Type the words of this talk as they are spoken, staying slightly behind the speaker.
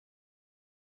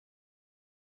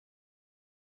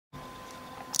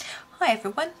Hi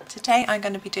everyone, today I'm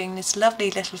going to be doing this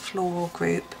lovely little floral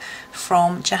group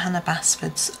from Johanna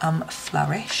Basford's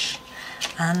Flourish,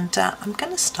 and I'm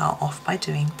going to start off by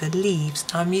doing the leaves.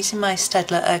 Now I'm using my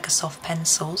Staedtler Ergosoft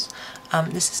Pencils.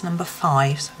 This is number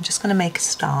 5, so I'm just going to make a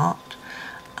start.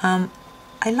 I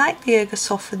like the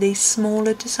Ergosoft for these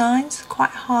smaller designs,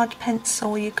 quite a hard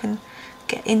pencil, you can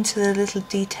get into the little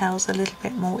details a little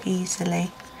bit more easily.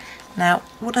 Now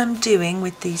what I'm doing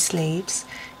with these leaves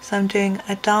is I'm doing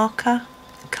a darker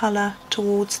colour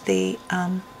towards the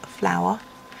flower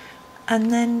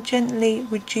and then gently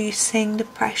reducing the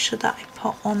pressure that I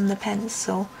put on the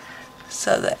pencil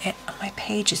so that my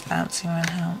page is bouncing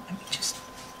around. Let me just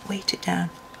weight it down.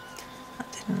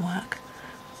 That didn't work.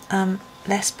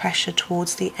 Less pressure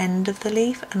towards the end of the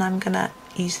leaf, and I'm going to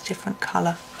use a different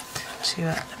colour to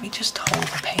let me just hold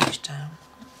the page down.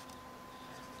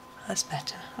 That's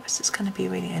better. This is going to be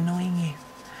really annoying you,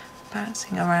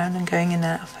 bouncing around and going in and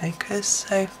out of focus.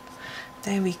 So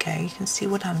there we go, you can see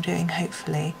what I'm doing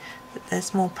hopefully, that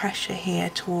there's more pressure here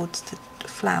towards the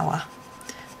flower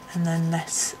and then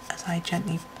less as I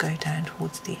gently go down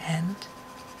towards the end.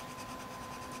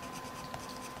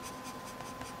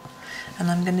 And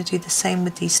I'm going to do the same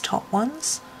with these top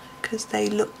ones because they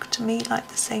look to me like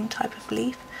the same type of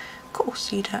leaf. Of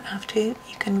course you don't have to,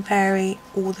 you can vary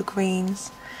all the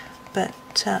greens,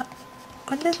 but a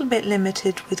little bit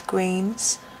limited with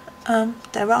greens.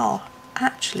 There are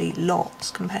actually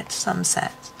lots compared to some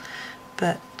sets,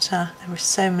 but there are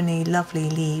so many lovely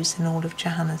leaves in all of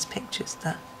Johanna's pictures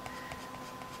that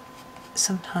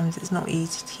sometimes it's not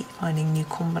easy to keep finding new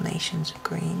combinations of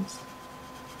greens.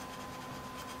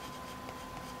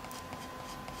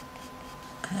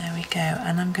 And there we go,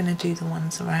 and I'm going to do the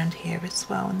ones around here as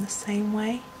well in the same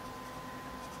way.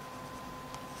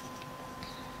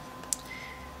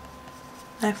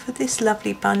 Now for this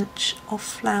lovely bunch of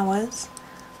flowers,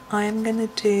 I am going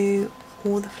to do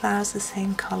all the flowers the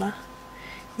same colour.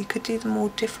 You could do them all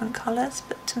different colours,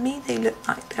 but to me they look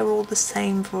like they're all the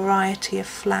same variety of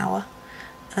flower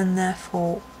and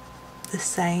therefore the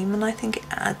same, and I think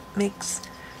it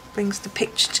brings the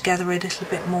picture together a little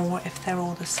bit more if they're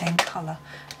all the same colour.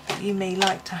 But you may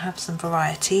like to have some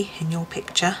variety in your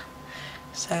picture.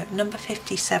 So number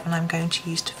 57 I'm going to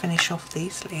use to finish off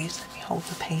these leaves. Let me hold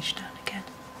the page down again.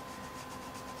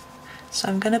 So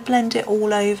I'm going to blend it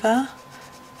all over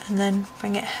and then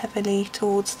bring it heavily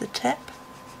towards the tip.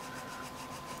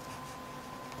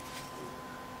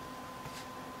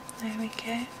 There we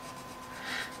go.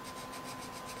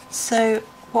 So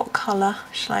what colour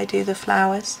shall I do the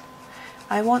flowers?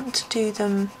 I want to do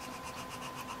them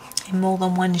in more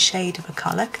than one shade of a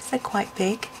colour because they're quite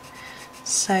big.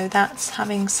 So that's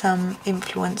having some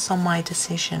influence on my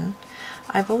decision.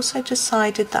 I've also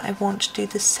decided that I want to do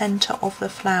the centre of the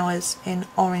flowers in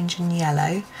orange and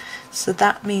yellow, so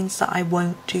that means that I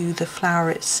won't do the flower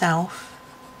itself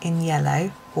in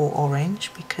yellow or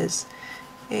orange because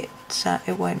it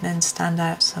won't then stand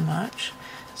out so much.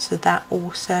 So that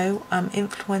also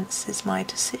influences my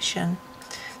decision.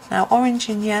 Now orange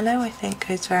and yellow I think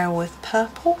goes very well with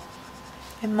purple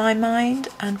in my mind,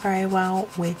 and very well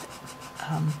with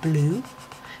blue.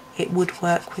 It would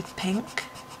work with pink,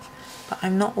 but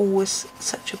I'm not always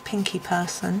such a pinky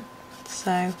person,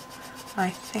 so I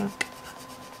think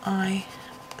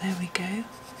there we go,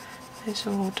 those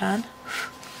are all done.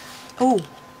 Oh,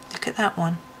 look at that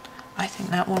one. I think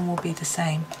that one will be the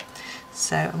same.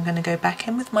 So I'm going to go back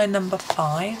in with my number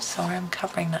 5. Sorry, I'm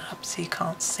covering that up so you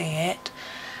can't see it.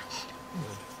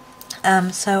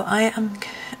 So I am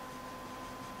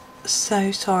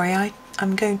so sorry,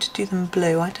 I'm going to do them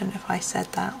blue. I don't know if I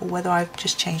said that or whether I've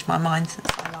just changed my mind since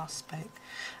I last spoke.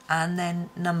 And then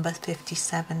number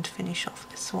 57 to finish off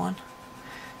this one.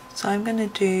 So I'm going to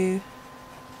do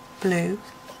blue.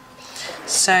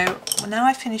 So now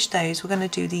I've finished those, we're going to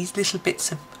do these little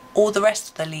bits of all the rest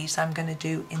of the leaves. I'm going to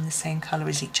do in the same colour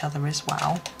as each other as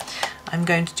well. I'm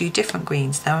going to do different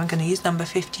greens though. I'm going to use number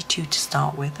 52 to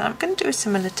start with. I'm going to do a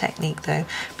similar technique though,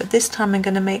 but this time I'm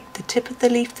going to make the tip of the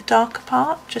leaf the darker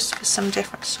part, just for some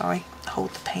different, sorry,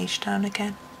 hold the page down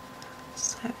again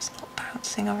so it's not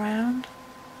bouncing around.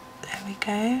 There we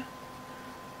go.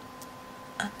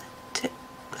 And the tip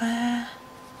there.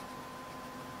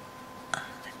 And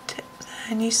the tip there.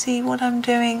 And you see what I'm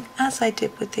doing, as I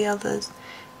did with the others,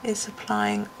 is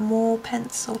applying more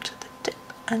pencil to the tip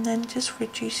and then just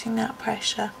reducing that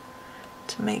pressure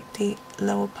to make the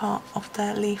lower part of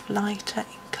the leaf lighter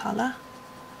in colour.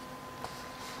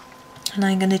 And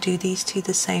I'm going to do these two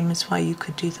the same as well. You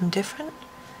could do them different,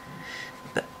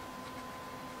 but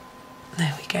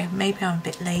there we go. Maybe I'm a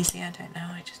bit lazy, I don't know,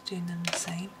 I just do them the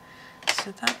same.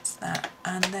 So that's that.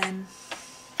 And then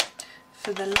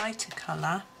for the lighter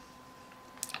colour,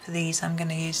 for these I'm going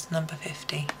to use the number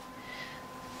 50.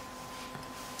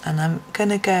 And I'm going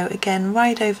to go again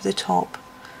right over the top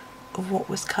of what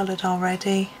was coloured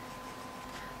already.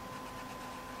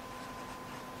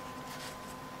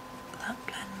 That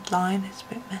blend line is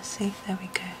a bit messy, there we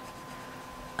go.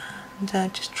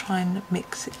 And just try and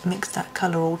mix that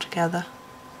colour all together.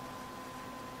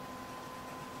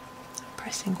 I'm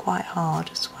pressing quite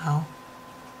hard as well.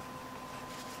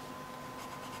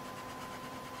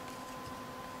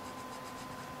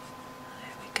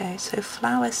 Okay, so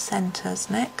flower centres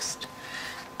next.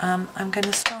 I'm going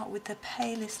to start with the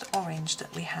palest orange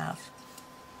that we have,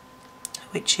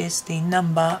 which is the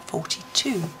number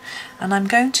 42, and I'm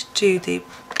going to do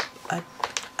a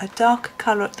darker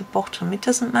colour at the bottom. It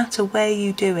doesn't matter where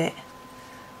you do it,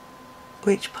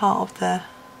 which part of the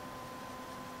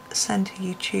centre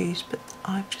you choose, but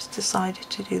I've just decided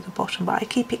to do the bottom, but I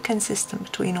keep it consistent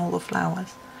between all the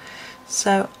flowers.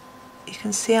 So you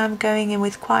can see I'm going in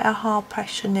with quite a hard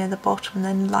pressure near the bottom and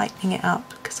then lightening it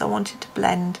up because I want it to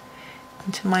blend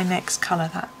into my next colour.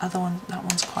 That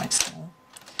one's quite small.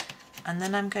 And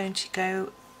then I'm going to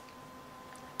go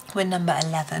with number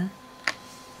 11,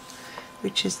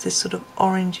 which is this sort of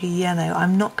orangey yellow.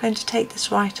 I'm not going to take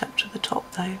this right up to the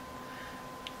top though.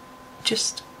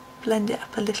 Just blend it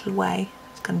up a little way.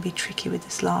 It's going to be tricky with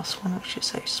this last one, which is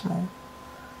so small.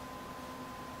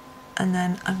 And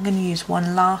then I'm going to use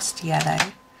one last yellow,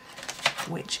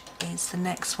 which is the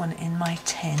next one in my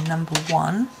tin, number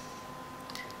 1,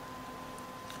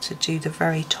 to do the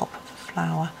very top of the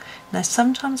flower. Now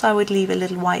sometimes I would leave a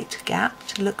little white gap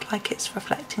to look like it's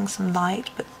reflecting some light,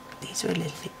 but these are a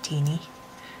little bit teeny.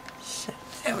 So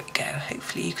there we go,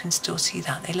 hopefully you can still see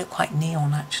that. They look quite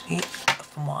neon actually,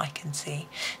 from what I can see.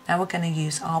 Now we're going to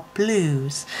use our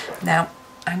blues. Now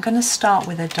I'm going to start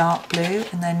with a dark blue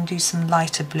and then do some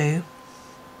lighter blue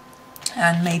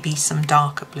and maybe some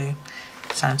darker blue.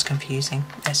 Sounds confusing.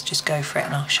 Let's just go for it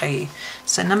and I'll show you.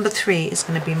 So number 3 is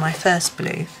going to be my first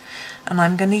blue, and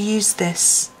I'm going to use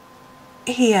this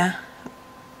here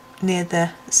near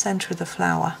the centre of the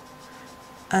flower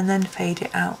and then fade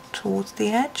it out towards the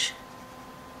edge.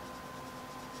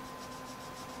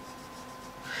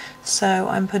 So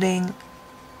I'm putting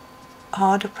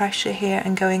harder pressure here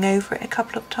and going over it a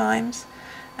couple of times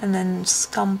and then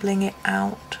scumbling it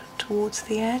out towards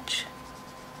the edge.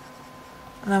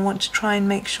 And I want to try and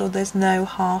make sure there's no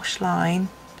harsh line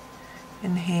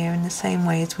in here, in the same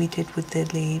way as we did with the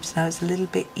leaves. Now it's a little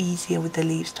bit easier with the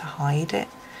leaves to hide it.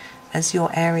 As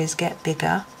your areas get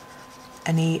bigger,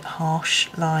 any harsh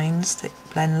lines, the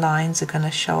blend lines, are going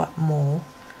to show up more.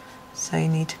 So you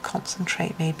need to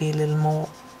concentrate maybe a little more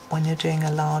when you're doing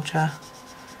a larger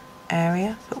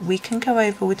area, but we can go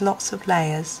over with lots of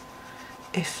layers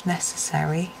if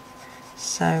necessary,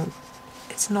 so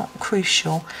it's not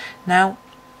crucial. Now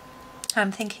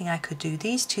I'm thinking I could do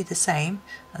these two the same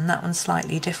and that one's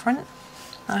slightly different.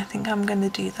 I think I'm going to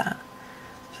do that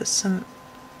for some.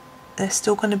 They're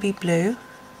still going to be blue,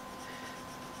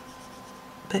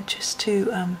 but just to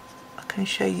I can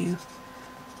show you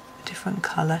a different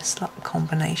colour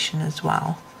combination as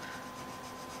well.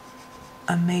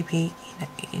 And maybe, you know,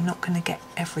 you're not going to get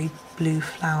every blue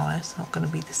flower. It's not going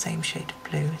to be the same shade of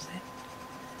blue, is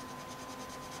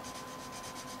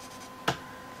it?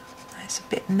 It's a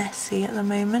bit messy at the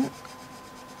moment.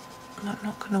 I'm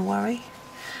not going to worry.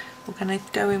 We're going to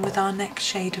go in with our next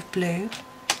shade of blue.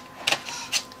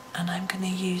 And I'm going to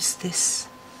use this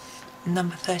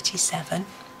number 37.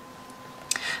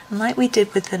 And like we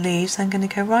did with the leaves, I'm going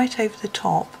to go right over the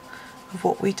top of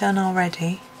what we've done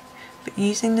already. But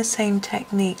using the same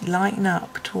technique, lighten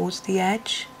up towards the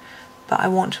edge, but I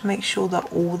want to make sure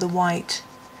that all the white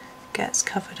gets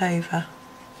covered over.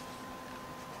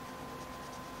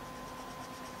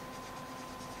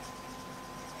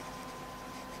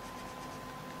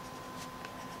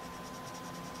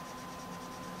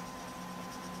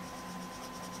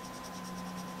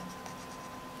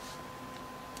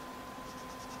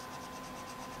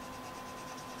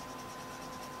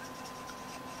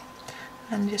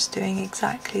 And just doing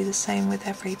exactly the same with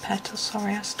every petal.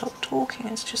 Sorry, I stopped talking.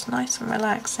 It's just nice and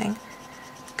relaxing,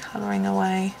 colouring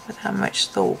away without much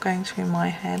thought going through my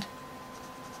head.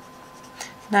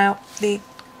 Now the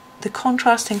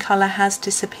contrasting colour has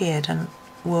disappeared, and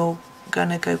we're going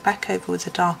to go back over with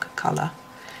a darker colour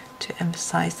to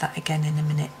emphasise that again in a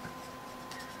minute.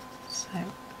 So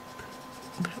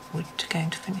we're going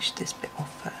to finish this bit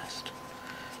off first.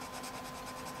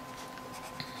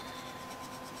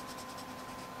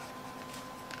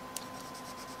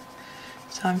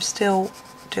 So I'm still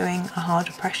doing a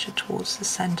harder pressure towards the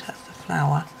centre of the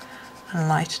flower, and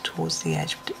lighter towards the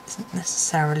edge, but it isn't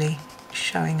necessarily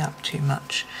showing up too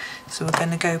much. So we're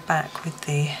going to go back with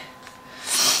the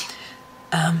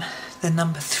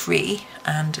number 3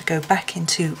 and go back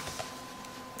into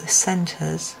the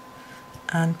centres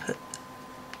and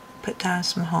put down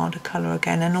some harder colour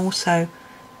again, and also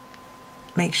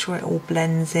make sure it all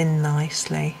blends in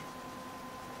nicely.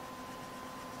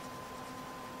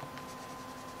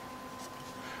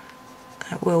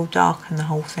 It will darken the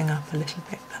whole thing up a little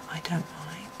bit, but I don't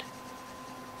mind.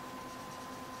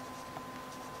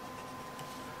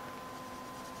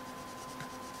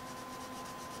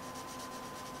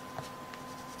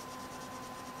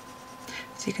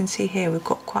 As you can see here, we've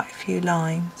got quite a few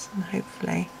lines, and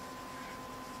hopefully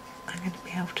I'm going to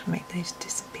be able to make those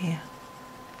disappear.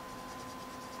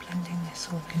 Blending this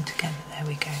all in together, there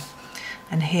we go.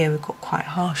 And here we've got quite a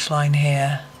harsh line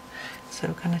here, so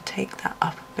we're going to take that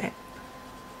up a bit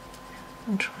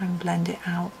and try and blend it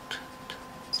out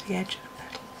towards the edge of the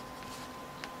petal.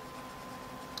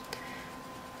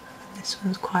 And this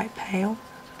one's quite pale,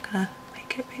 so I'm going to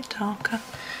make it a bit darker.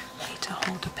 I need to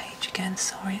hold the page again,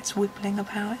 sorry, it's wibbling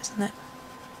about, isn't it?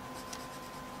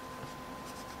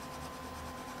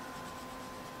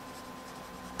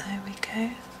 There we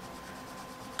go.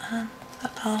 And the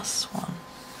last one.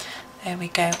 There we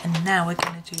go. And now we're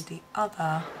going to do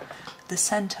the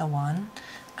centre one.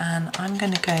 And I'm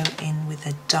going to go in with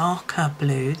a darker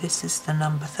blue. This is the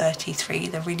number 33,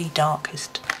 the really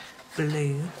darkest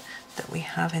blue that we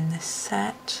have in this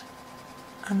set.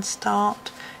 And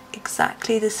start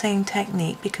exactly the same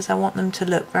technique, because I want them to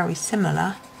look very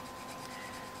similar,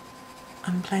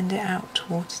 and blend it out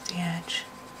towards the edge.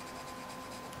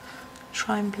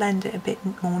 Try and blend it a bit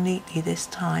more neatly this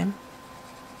time,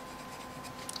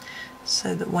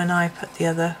 so that when I put the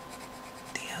other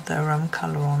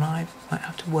colour on, I won't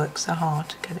have to work so hard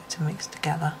to get it to mix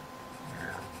together.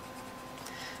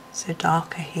 So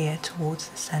darker here towards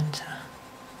the centre,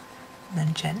 and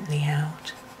then gently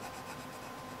out.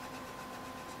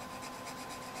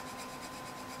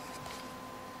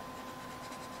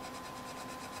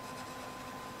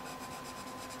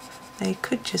 Now you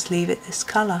could just leave it this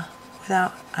colour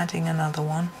without adding another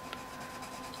one.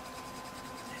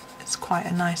 It's quite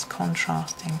a nice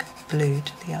contrasting blue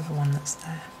to the other one that's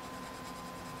there.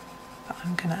 But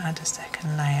I'm going to add a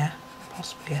second layer,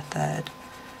 possibly a third,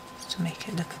 just to make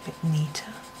it look a bit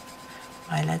neater.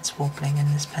 My lead's wobbling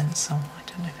in this pencil. I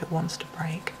don't know if it wants to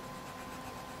break.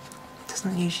 It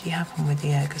doesn't usually happen with the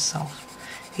Ergosoft.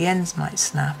 The ends might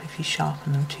snap if you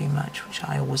sharpen them too much, which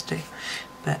I always do,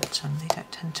 but they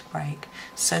don't tend to break.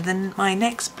 So then my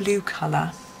next blue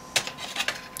colour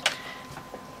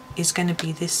is going to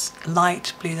be this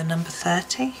light blue, the number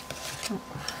 30.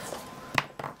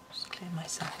 Just clear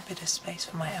myself a bit of space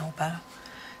for my elbow.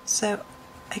 So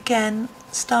again,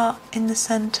 start in the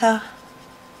centre.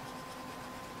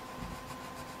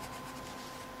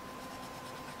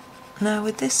 Now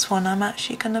with this one, I'm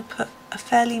actually going to put a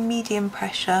fairly medium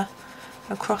pressure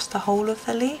across the whole of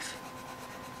the leaf.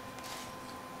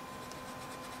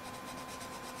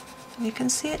 And you can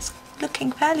see it's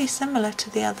looking fairly similar to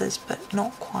the others, but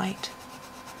not quite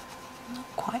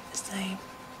the same.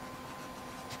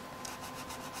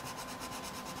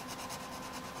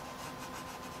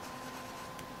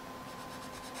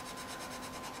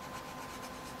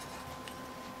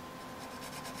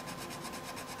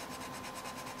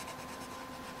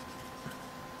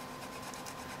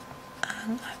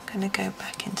 And I'm going to go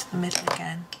back into the middle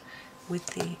again with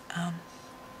the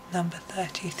number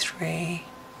 33,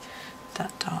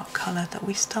 that dark colour that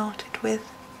we started with.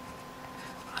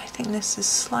 I think this is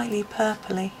slightly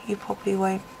purpley. You probably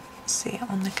won't see it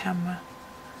on the camera,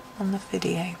 on the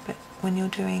video, but when you're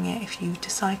doing it, if you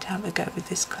decide to have a go with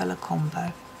this colour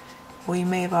combo, or you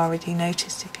may have already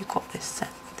noticed if you've got this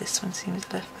set, this one seems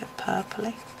a little bit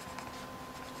purpley.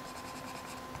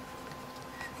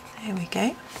 There we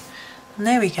go. And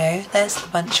there we go, there's the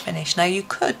bunch finished. Now you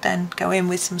could then go in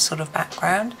with some sort of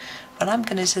background, but I'm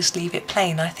going to just leave it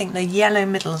plain. I think the yellow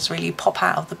middles really pop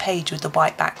out of the page with the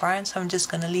white background, so I'm just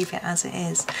going to leave it as it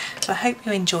is. So I hope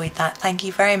you enjoyed that. Thank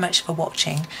you very much for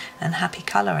watching, and happy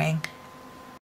colouring.